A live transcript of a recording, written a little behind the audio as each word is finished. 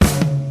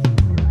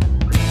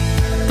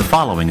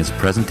following is a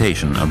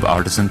presentation of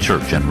Artisan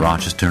Church in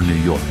Rochester, New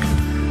York.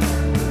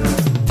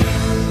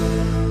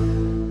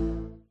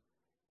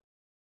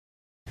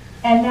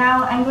 And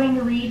now I'm going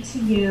to read to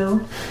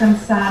you from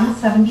Psalm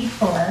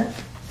 74,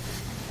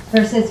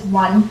 verses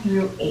 1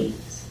 through 8.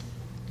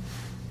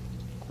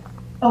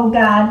 O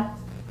God,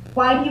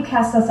 why do you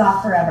cast us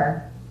off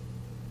forever?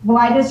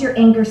 Why does your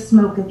anger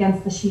smoke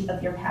against the sheep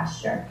of your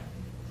pasture?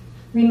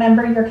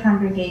 Remember your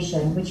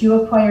congregation, which you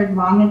acquired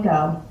long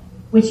ago,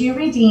 which you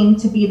redeemed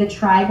to be the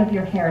tribe of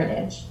your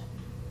heritage.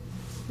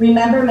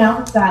 Remember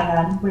Mount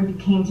Zion, where you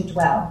came to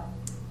dwell.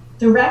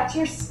 Direct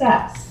your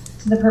steps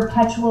to the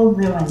perpetual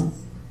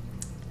ruins.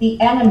 The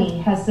enemy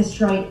has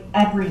destroyed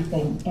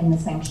everything in the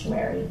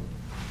sanctuary.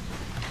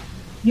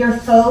 Your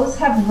foes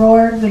have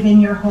roared within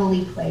your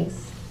holy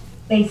place.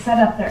 They set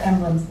up their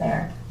emblems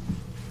there.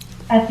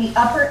 At the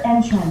upper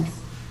entrance,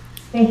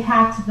 they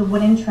hacked the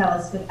wooden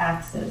trellis with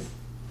axes,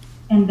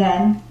 and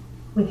then,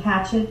 with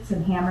hatchets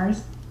and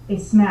hammers, they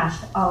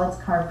smashed all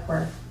its carved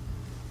work.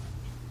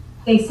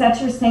 They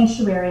set your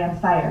sanctuary on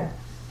fire.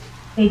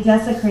 They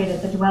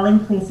desecrated the dwelling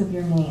place of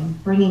your name,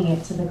 bringing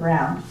it to the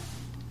ground.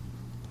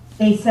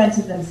 They said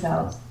to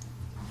themselves,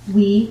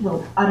 we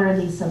will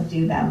utterly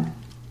subdue them.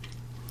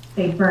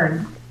 They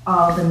burned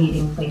all the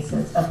meeting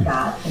places of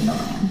God in the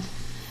land.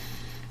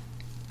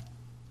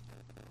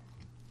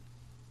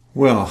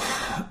 Well,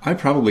 I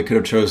probably could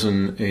have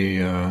chosen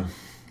a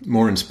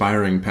more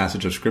inspiring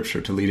passage of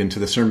Scripture to lead into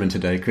the sermon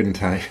today,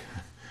 couldn't I?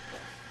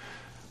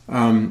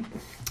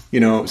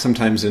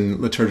 Sometimes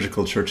in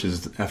liturgical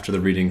churches, after the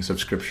readings of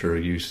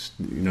Scripture,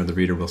 the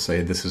reader will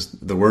say, this is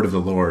the word of the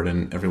Lord,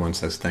 and everyone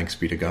says, thanks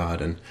be to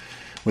God. And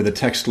with a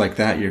text like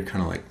that, you're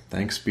kind of like,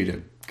 thanks be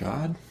to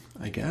God,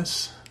 I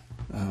guess.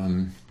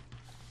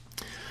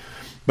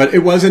 But it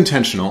was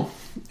intentional,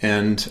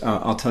 and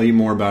I'll tell you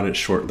more about it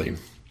shortly.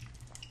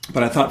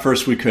 But I thought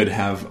first we could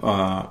have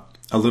a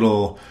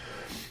little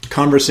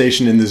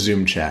conversation in the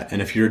Zoom chat.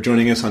 And if you're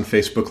joining us on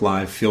Facebook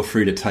Live, feel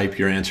free to type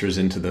your answers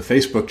into the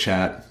Facebook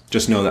chat.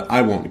 Just know that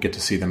I won't get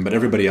to see them, but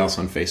everybody else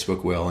on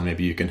Facebook will, and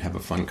maybe you can have a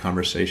fun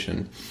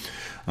conversation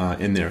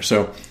in there.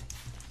 So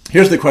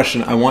here's the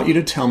question. I want you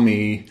to tell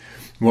me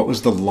what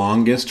was the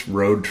longest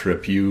road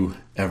trip you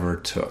ever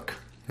took.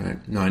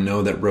 Right? Now, I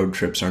know that road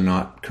trips are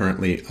not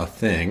currently a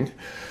thing,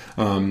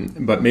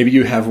 but maybe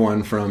you have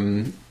one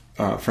from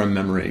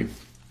memory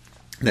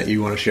that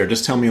you want to share.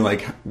 Just tell me,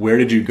 where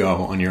did you go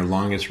on your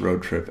longest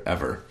road trip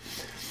ever?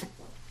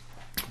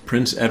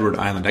 Prince Edward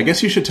Island. I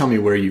guess you should tell me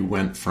where you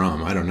went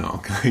from. I don't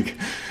know.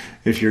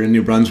 If you're in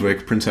New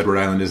Brunswick, Prince Edward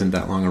Island isn't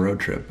that long a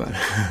road trip, but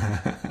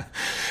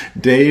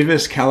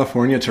Davis,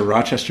 California to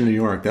Rochester, New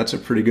York. That's a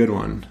pretty good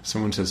one.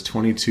 Someone says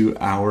 22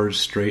 hours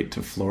straight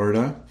to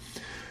Florida.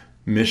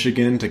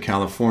 Michigan to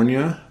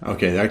California.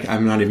 Okay,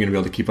 I'm not even going to be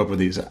able to keep up with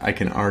these. I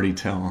can already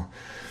tell.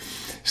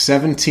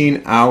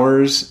 17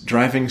 hours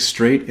driving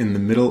straight in the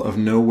middle of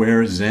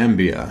nowhere,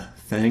 Zambia.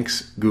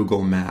 Thanks,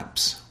 Google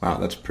Maps. Wow,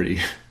 that's pretty...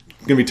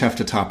 It's going to be tough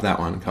to top that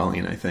one,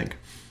 Colleen, I think.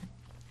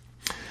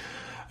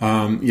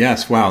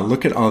 Yes, wow,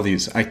 look at all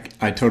these. I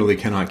totally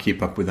cannot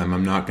keep up with them.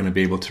 I'm not going to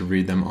be able to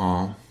read them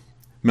all.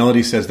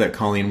 Melody says that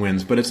Colleen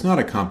wins, but it's not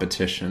a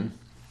competition.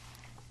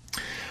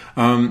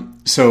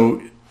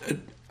 So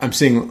I'm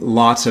seeing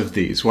lots of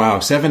these. Wow,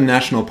 7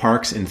 national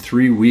parks in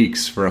 3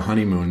 weeks for a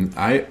honeymoon.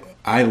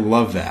 I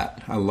love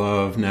that. I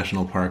love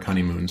national park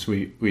honeymoons.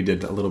 We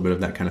did a little bit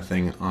of that kind of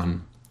thing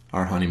on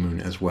our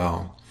honeymoon as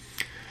well.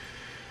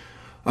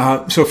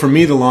 So for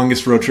me, the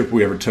longest road trip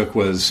we ever took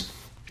was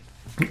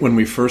when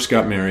we first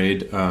got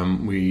married.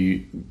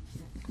 We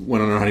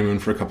went on our honeymoon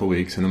for a couple of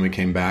weeks, and then we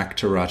came back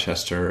to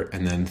Rochester.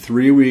 And then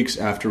 3 weeks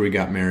after we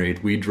got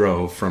married, we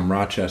drove from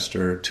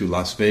Rochester to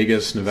Las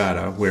Vegas,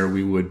 Nevada, where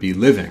we would be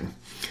living,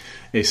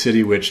 a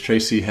city which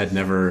Tracy had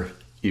never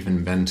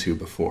even been to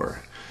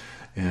before.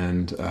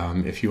 And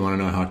if you want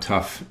to know how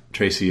tough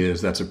Tracy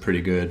is, that's a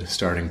pretty good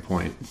starting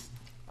point.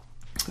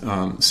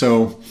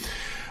 So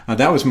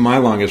that was my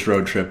longest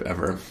road trip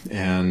ever,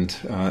 and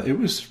it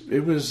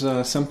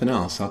was something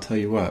else. I'll tell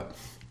you what.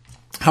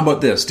 How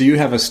about this? Do you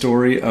have a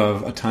story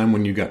of a time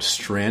when you got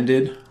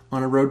stranded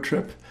on a road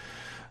trip?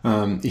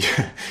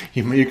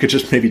 You could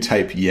just maybe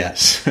type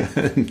yes.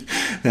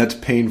 That's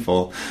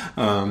painful.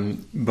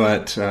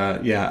 But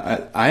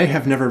I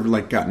have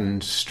never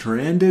gotten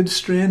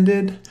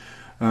stranded.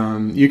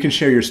 You can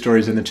share your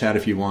stories in the chat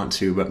if you want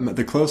to, but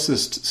the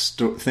closest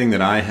thing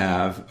that I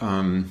have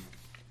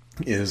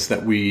is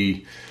that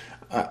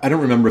I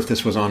don't remember if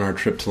this was on our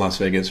trip to Las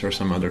Vegas or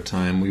some other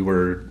time.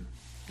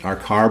 Our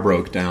car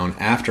broke down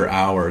after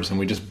hours, and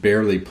we just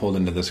barely pulled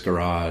into this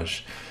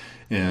garage.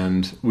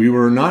 And we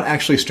were not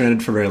actually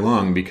stranded for very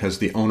long because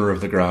the owner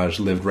of the garage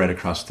lived right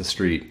across the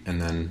street and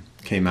then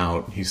came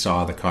out. He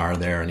saw the car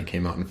there, and he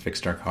came out and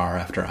fixed our car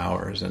after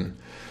hours, and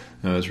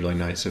that was really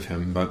nice of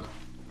him. But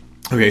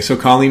okay, so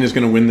Colleen is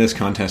going to win this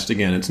contest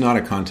again. It's not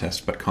a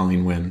contest, but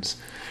Colleen wins.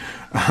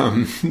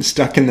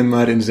 Stuck in the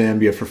mud in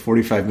Zambia for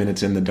 45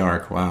 minutes in the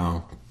dark.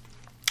 Wow.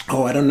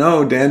 Oh, I don't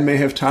know. Dan may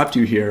have topped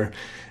you here.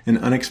 An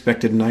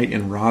unexpected night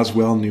in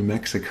Roswell, New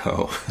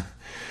Mexico.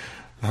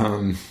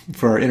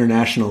 For our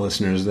international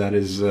listeners, that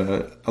is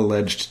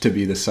alleged to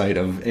be the site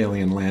of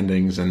alien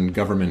landings and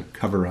government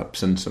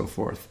cover-ups and so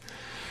forth.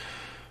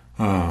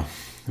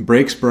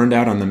 Brakes burned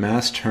out on the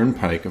Mass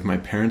Turnpike of my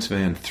parents'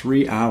 van.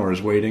 3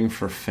 hours waiting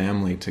for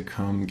family to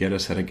come get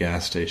us at a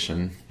gas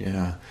station.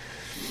 Yeah.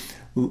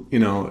 You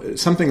know,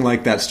 something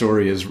like that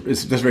story is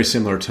very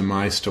similar to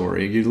my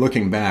story. You're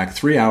looking back,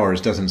 3 hours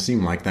doesn't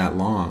seem like that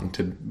long,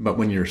 but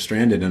when you're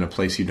stranded in a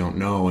place you don't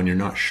know and you're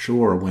not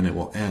sure when it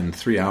will end,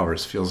 3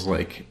 hours feels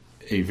like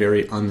a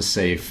very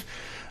unsafe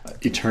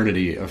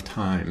eternity of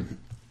time.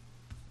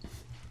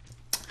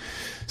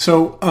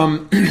 So,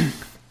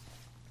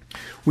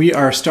 we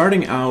are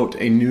starting out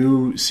a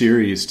new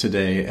series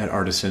today at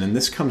Artisan, and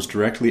this comes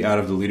directly out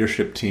of the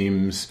leadership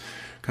team's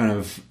kind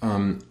of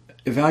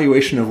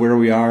evaluation of where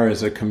we are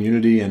as a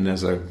community and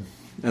as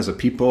a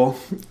people,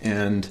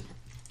 and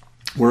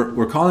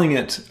we're calling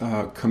it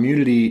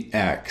Community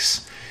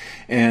X.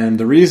 And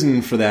the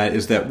reason for that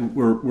is that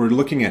we're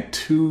looking at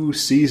 2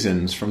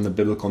 seasons from the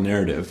biblical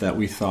narrative that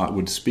we thought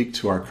would speak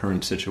to our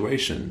current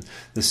situation: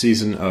 the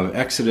season of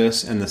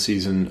Exodus and the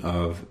season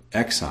of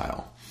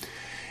exile.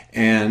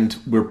 And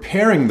we're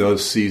pairing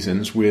those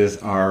seasons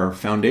with our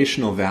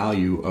foundational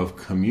value of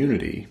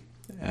community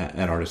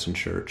at Artisan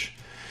Church.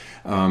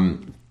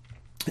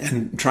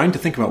 And trying to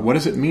think about what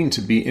does it mean to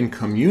be in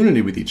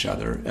community with each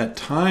other at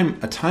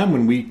a time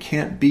when we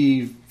can't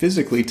be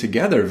physically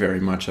together very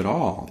much at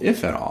all,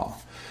 if at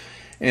all.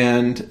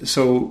 And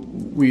so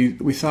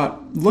we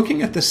thought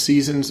looking at the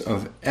seasons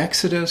of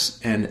Exodus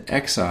and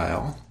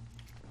exile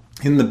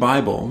in the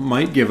Bible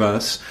might give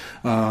us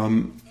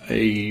some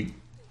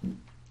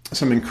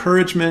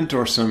encouragement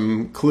or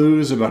some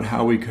clues about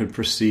how we could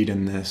proceed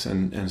in this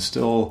and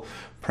still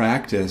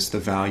practice the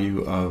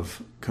value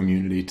of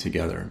community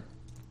together.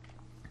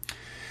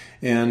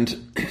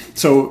 And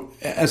so,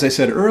 as I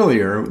said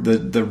earlier,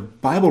 the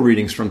Bible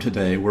readings from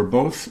today were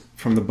both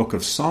from the book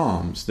of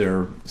Psalms.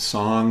 They're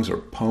songs or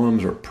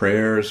poems or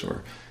prayers,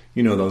 or,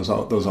 you know, those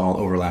all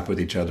overlap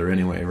with each other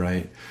anyway,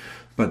 right?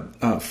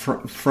 But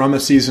from a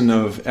season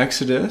of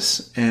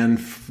Exodus and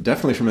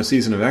definitely from a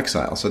season of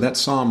exile. So that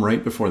psalm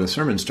right before the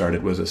sermon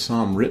started was a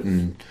psalm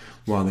written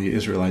while the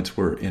Israelites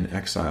were in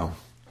exile.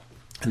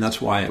 And that's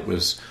why it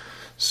was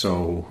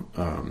so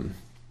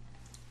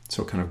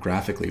kind of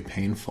graphically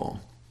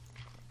painful.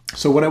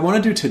 So what I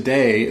want to do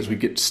today as we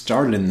get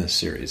started in this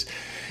series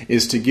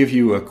is to give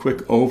you a quick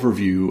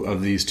overview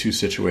of these 2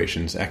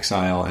 situations,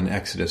 exile and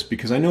Exodus,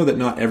 because I know that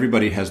not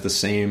everybody has the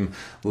same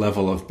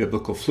level of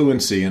biblical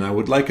fluency, and I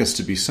would like us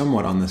to be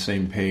somewhat on the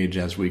same page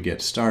as we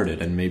get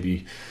started, and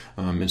maybe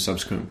in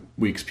subsequent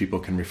weeks people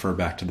can refer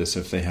back to this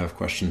if they have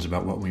questions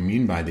about what we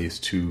mean by these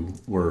 2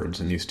 words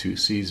and these 2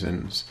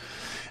 seasons.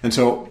 And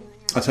so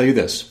I'll tell you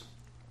this.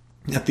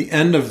 At the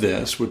end of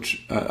this,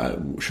 which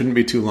shouldn't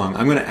be too long,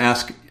 I'm going to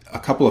ask a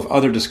couple of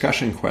other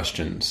discussion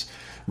questions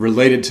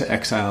related to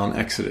exile and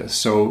Exodus.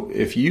 So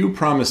if you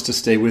promise to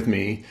stay with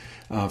me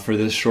for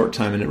this short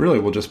time, and it really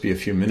will just be a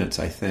few minutes,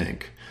 I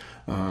think,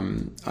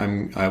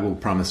 I will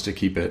promise to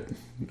keep it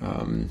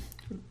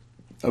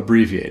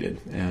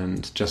abbreviated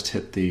and just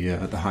hit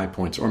the high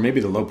points, or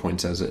maybe the low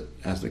points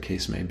as the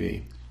case may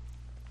be.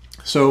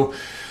 So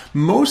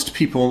most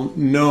people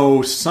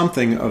know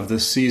something of the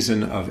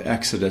season of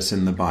Exodus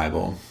in the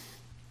Bible.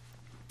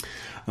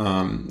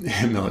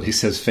 Melody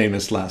says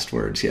famous last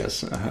words.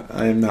 Yes,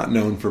 I am not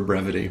known for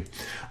brevity.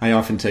 I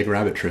often take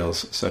rabbit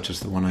trails, such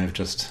as the one I've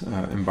just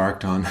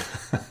embarked on.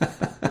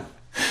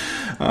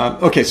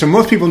 Okay, so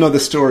most people know the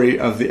story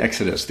of the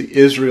Exodus. The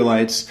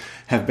Israelites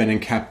have been in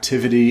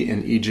captivity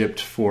in Egypt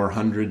for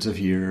hundreds of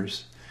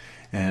years,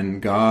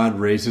 and God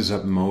raises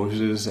up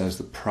Moses as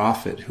the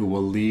prophet who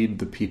will lead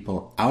the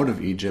people out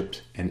of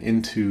Egypt and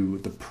into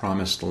the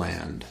promised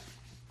land.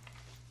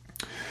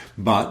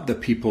 But the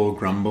people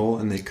grumble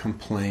and they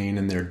complain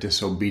and they're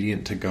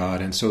disobedient to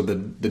God. And so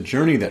the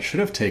journey that should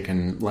have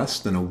taken less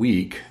than a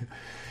week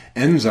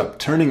ends up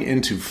turning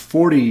into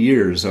 40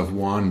 years of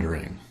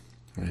wandering,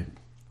 right?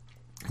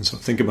 And so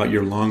think about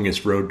your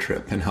longest road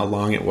trip and how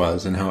long it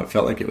was and how it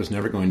felt like it was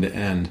never going to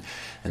end.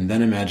 And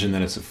then imagine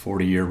that it's a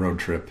 40-year road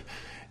trip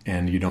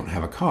and you don't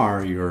have a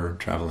car, you're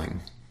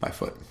traveling by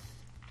foot.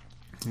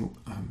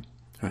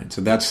 Right,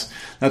 so that's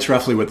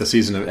roughly what the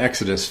season of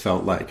Exodus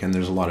felt like, and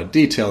there's a lot of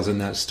details in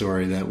that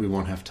story that we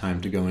won't have time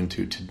to go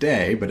into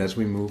today, but as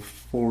we move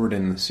forward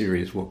in the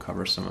series, we'll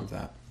cover some of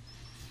that.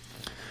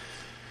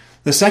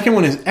 The second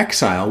one is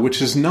exile,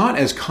 which is not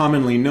as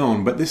commonly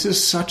known, but this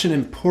is such an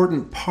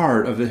important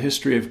part of the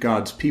history of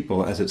God's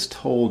people as it's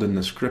told in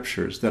the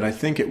Scriptures that I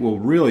think it will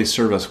really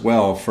serve us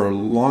well for a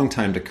long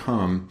time to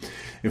come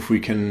if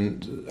we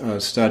can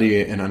study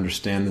and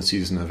understand the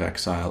season of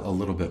exile a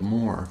little bit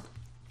more.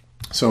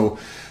 So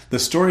the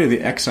story of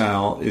the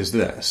exile is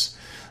this,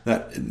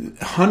 that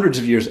hundreds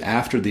of years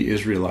after the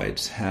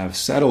Israelites have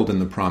settled in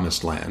the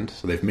promised land,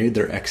 so they've made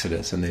their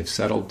exodus and they've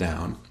settled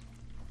down,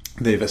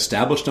 they've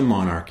established a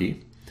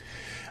monarchy,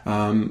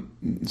 so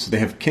they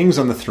have kings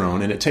on the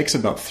throne, and it takes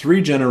about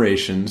 3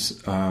 generations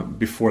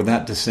before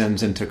that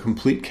descends into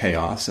complete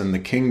chaos and the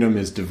kingdom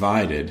is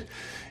divided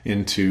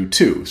into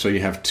two. So you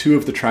have 2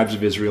 of the tribes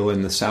of Israel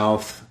in the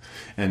south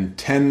and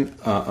 10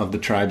 of the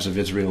tribes of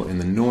Israel in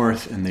the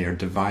north, and they are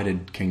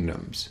divided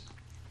kingdoms.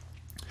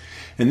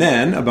 And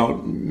then,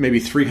 about maybe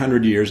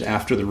 300 years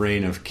after the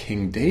reign of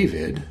King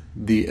David,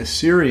 the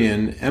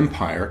Assyrian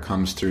Empire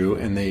comes through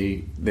and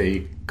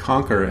they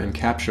conquer and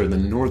capture the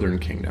northern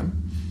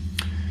kingdom.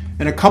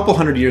 And a couple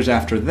hundred years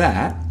after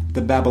that,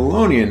 the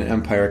Babylonian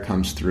Empire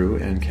comes through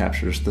and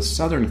captures the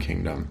southern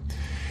kingdom.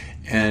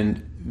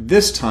 And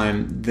this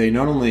time, they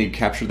not only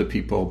capture the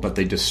people, but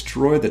they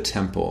destroy the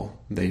temple.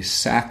 They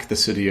sack the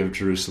city of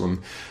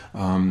Jerusalem,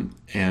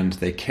 and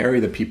they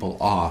carry the people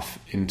off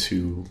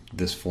into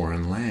this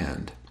foreign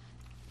land.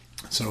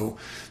 So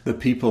the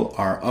people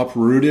are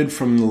uprooted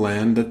from the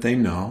land that they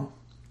know.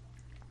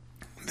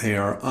 They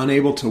are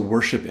unable to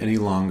worship any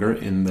longer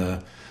in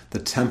the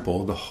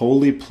temple, the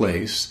holy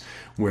place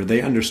where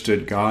they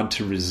understood God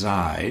to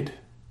reside.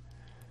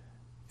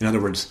 In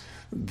other words,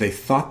 they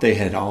thought they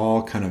had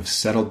all kind of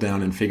settled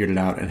down and figured it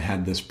out and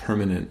had this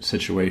permanent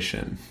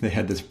situation. They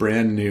had this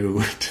brand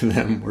new to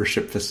them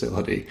worship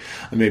facility.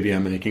 Maybe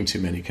I'm making too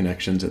many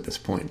connections at this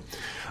point.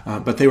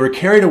 But they were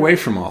carried away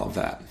from all of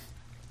that.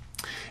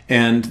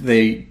 And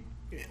they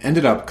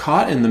ended up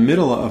caught in the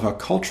middle of a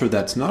culture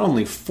that's not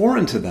only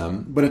foreign to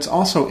them, but it's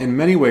also in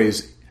many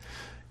ways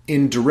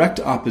in direct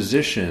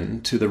opposition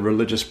to the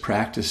religious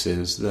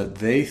practices that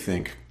they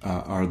think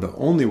are the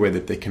only way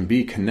that they can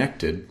be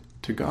connected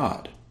to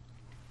God.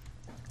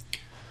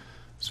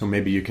 So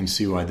maybe you can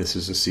see why this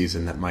is a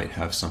season that might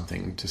have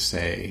something to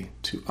say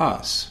to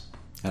us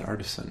at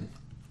Artisan.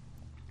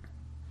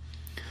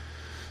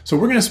 So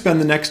we're going to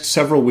spend the next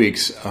several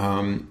weeks,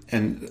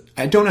 and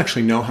I don't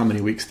actually know how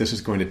many weeks this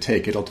is going to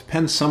take. It'll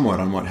depend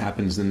somewhat on what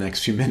happens in the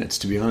next few minutes,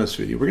 to be honest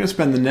with you. We're going to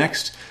spend the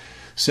next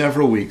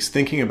several weeks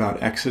thinking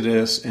about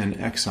Exodus and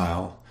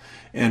exile.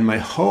 And my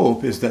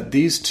hope is that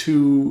these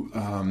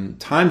 2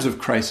 times of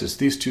crisis,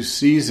 these 2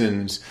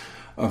 seasons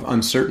of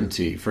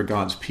uncertainty for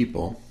God's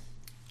people,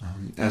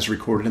 as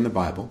recorded in the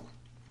Bible,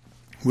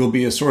 will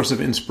be a source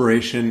of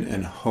inspiration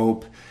and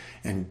hope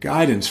and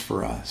guidance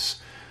for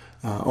us.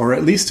 Or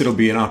at least it'll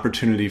be an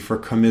opportunity for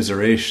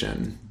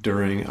commiseration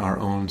during our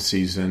own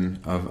season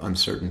of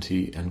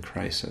uncertainty and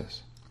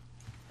crisis.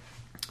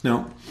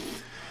 Now,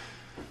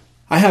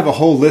 I have a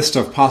whole list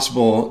of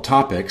possible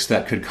topics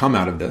that could come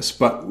out of this,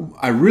 but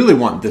I really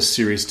want this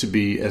series to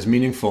be as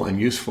meaningful and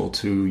useful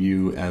to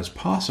you as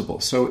possible.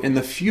 So in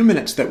the few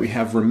minutes that we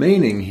have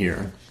remaining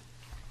here,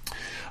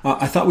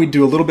 I thought we'd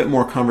do a little bit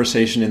more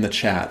conversation in the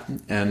chat,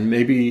 and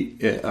maybe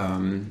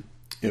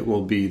it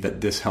will be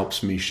that this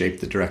helps me shape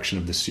the direction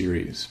of the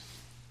series.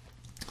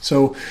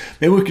 So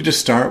maybe we could just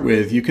start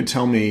with, you could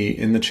tell me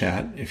in the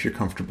chat, if you're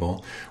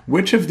comfortable,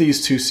 which of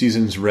these 2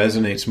 seasons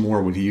resonates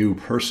more with you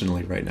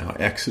personally right now,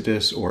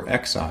 Exodus or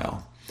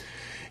exile?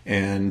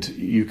 And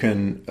you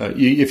can,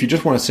 if you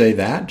just want to say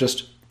that,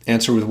 just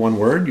answer with one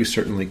word, you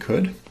certainly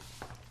could.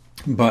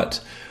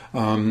 But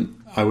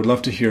I would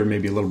love to hear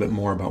maybe a little bit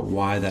more about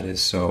why that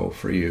is so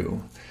for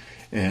you.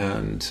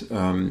 And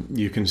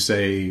you can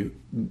say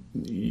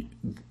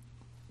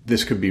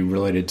this could be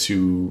related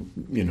to,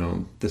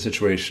 the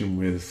situation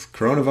with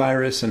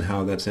coronavirus and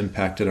how that's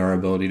impacted our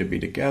ability to be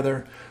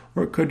together,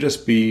 or it could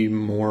just be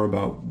more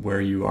about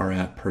where you are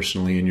at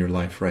personally in your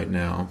life right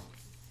now.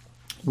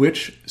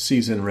 Which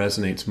season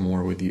resonates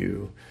more with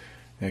you,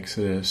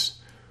 Exodus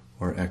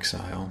or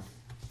exile?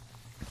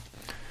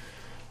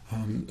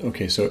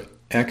 Okay, so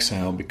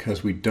exile,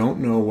 because we don't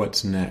know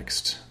what's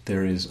next.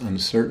 There is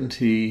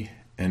uncertainty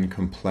and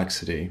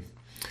complexity.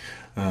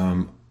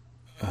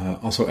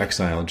 Also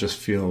exile, just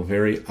feel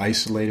very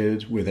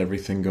isolated with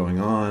everything going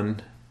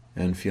on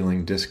and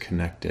feeling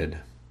disconnected.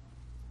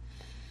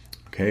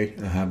 Okay,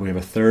 we have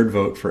a third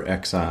vote for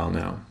exile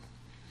now.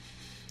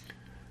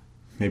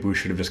 Maybe we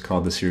should have just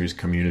called the series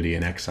Community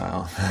in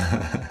Exile.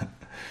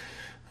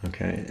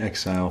 Okay,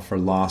 exile for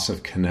loss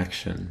of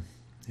connection.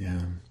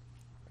 Yeah.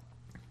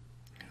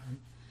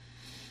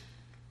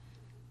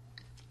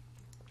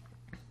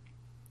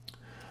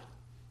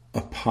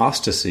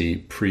 Apostasy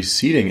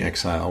preceding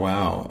exile.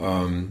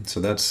 Wow. So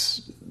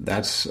that's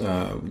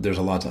there's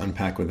a lot to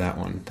unpack with that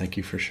one. Thank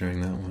you for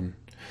sharing that one.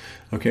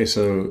 Okay,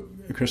 so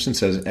Christian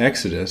says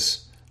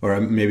Exodus, or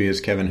maybe it's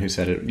Kevin who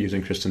said it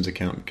using Christian's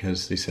account,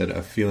 because he said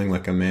a feeling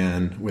like a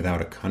man without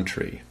a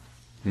country.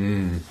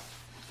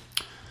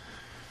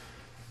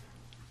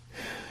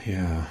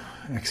 Yeah.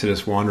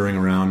 Exodus, wandering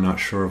around, not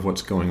sure of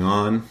what's going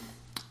on.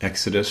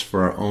 Exodus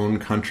for our own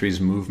country's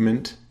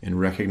movement in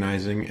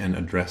recognizing and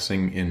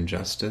addressing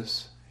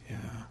injustice. Yeah.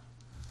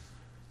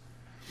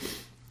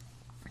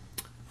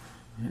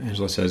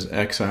 Angela says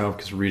exile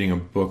because reading a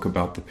book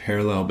about the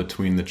parallel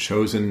between the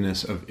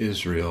chosenness of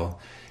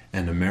Israel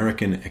and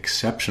American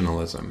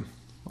exceptionalism.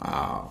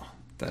 Wow,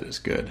 that is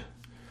good.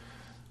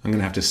 I'm going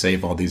to have to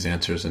save all these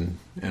answers and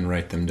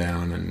write them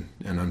down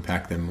and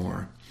unpack them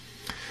more.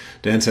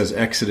 Dan says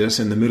Exodus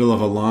in the middle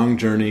of a long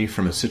journey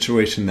from a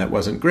situation that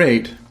wasn't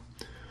great,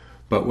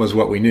 but was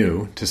what we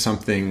knew, to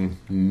something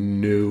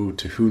new,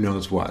 to who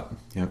knows what.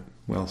 Yep,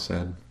 well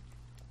said.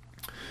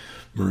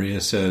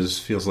 Maria says,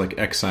 feels like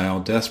exile,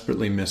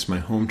 desperately miss my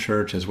home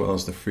church as well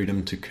as the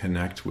freedom to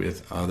connect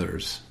with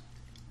others.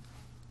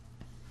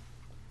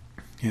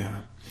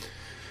 Yeah.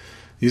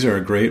 These are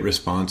great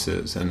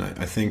responses, and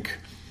I think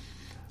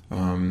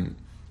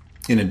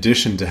in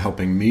addition to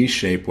helping me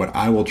shape what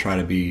I will try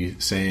to be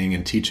saying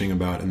and teaching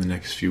about in the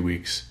next few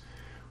weeks,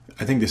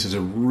 I think this is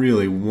a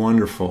really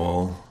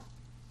wonderful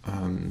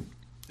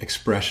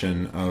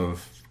expression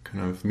of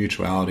kind of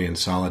mutuality and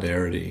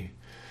solidarity.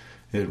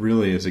 It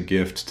really is a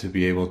gift to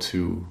be able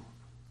to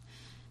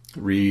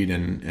read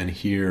and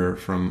hear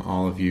from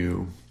all of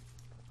you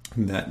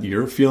that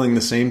you're feeling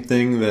the same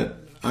thing that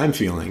I'm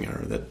feeling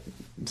or that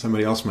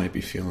somebody else might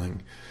be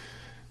feeling.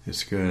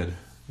 It's good.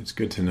 It's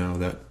good to know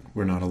that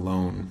we're not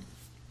alone.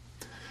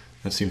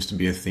 That seems to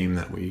be a theme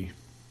that we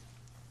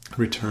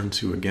return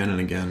to again and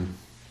again.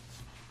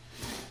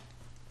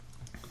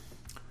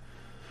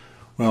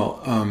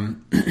 Well,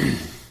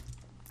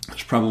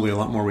 there's probably a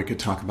lot more we could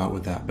talk about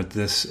with that, but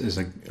this is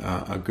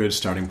a good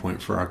starting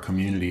point for our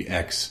Community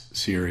X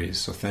series.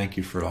 So thank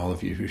you for all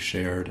of you who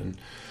shared.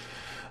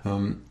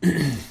 And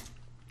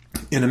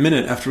in a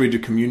minute, after we do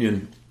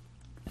communion,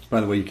 by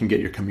the way, you can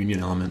get your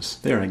communion elements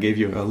there. I gave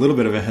you a little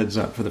bit of a heads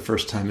up for the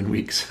first time in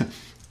weeks.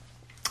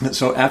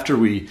 So after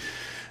we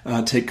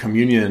take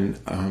communion,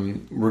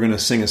 we're going to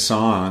sing a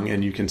song,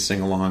 and you can sing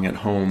along at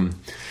home.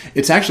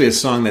 It's actually a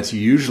song that's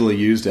usually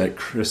used at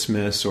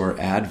Christmas or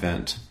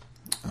Advent.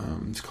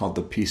 It's called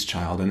The Peace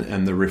Child,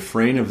 and the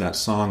refrain of that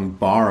song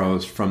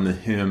borrows from the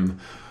hymn,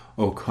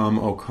 O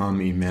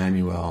Come,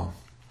 Emmanuel.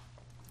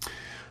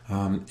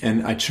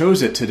 And I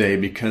chose it today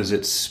because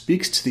it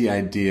speaks to the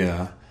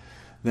idea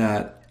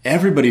that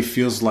everybody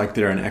feels like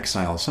they're in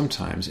exile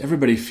sometimes.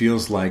 Everybody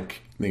feels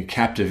like the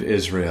captive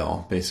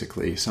Israel,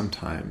 basically,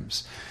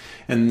 sometimes.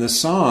 And the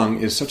song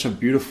is such a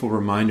beautiful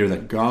reminder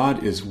that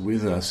God is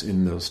with us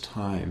in those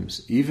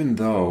times, even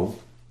though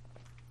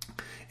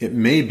it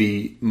may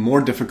be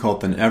more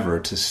difficult than ever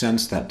to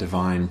sense that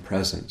divine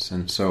presence.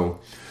 And so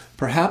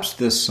perhaps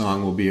this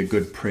song will be a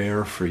good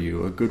prayer for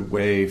you, a good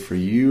way for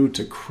you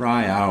to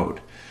cry out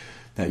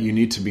that you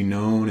need to be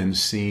known and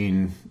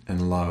seen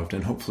and loved.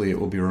 And hopefully it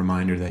will be a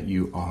reminder that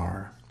you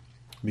are.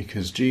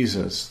 Because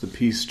Jesus, the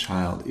peace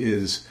child,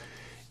 is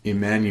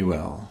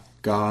Emmanuel,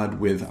 God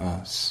with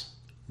us,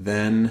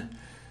 then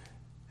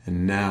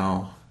and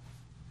now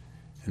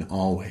and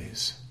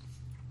always.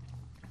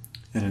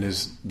 And it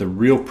is the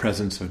real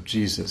presence of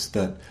Jesus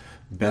that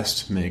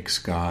best makes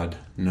God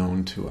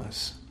known to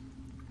us.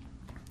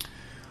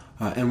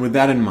 And with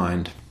that in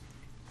mind,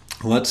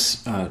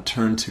 let's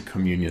turn to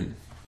communion.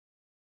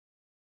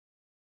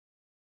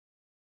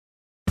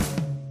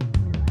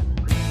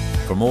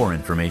 For more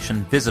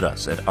information, visit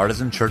us at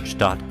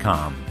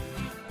artisanchurch.com.